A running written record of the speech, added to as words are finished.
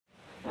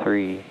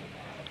3,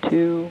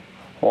 2,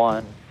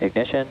 1,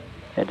 ignition,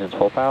 engines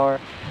full power,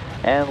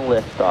 and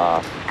lift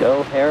off.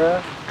 Go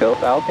Hera, go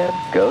Falcon,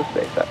 go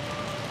SpaceX.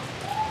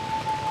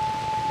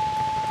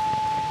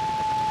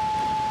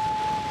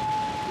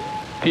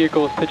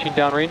 Vehicle is pitching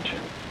downrange.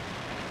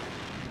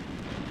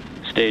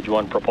 Stage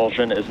 1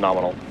 propulsion is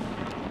nominal.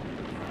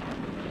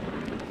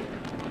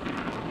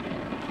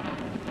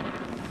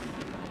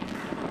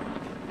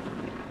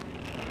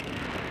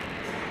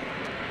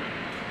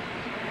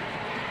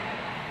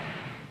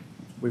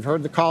 We've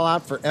heard the call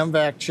out for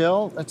MVAC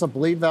chill. That's a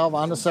bleed valve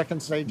on the second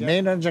stage.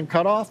 Main engine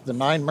cutoff. The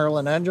 9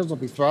 Merlin engines will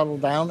be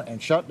throttled down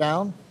and shut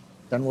down.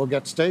 Then we'll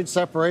get stage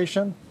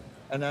separation,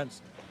 and then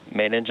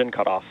Main engine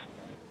cutoff.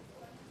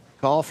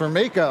 Call for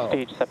MECO.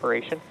 Stage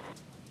separation.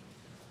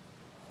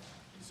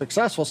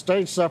 Successful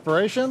stage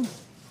separation.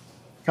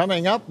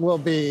 Coming up will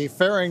be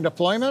fairing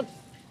deployment.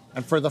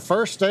 And for the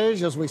first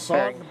stage, as we saw...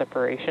 Fairing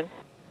separation.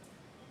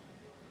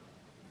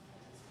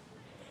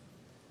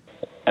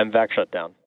 MVAC shutdown.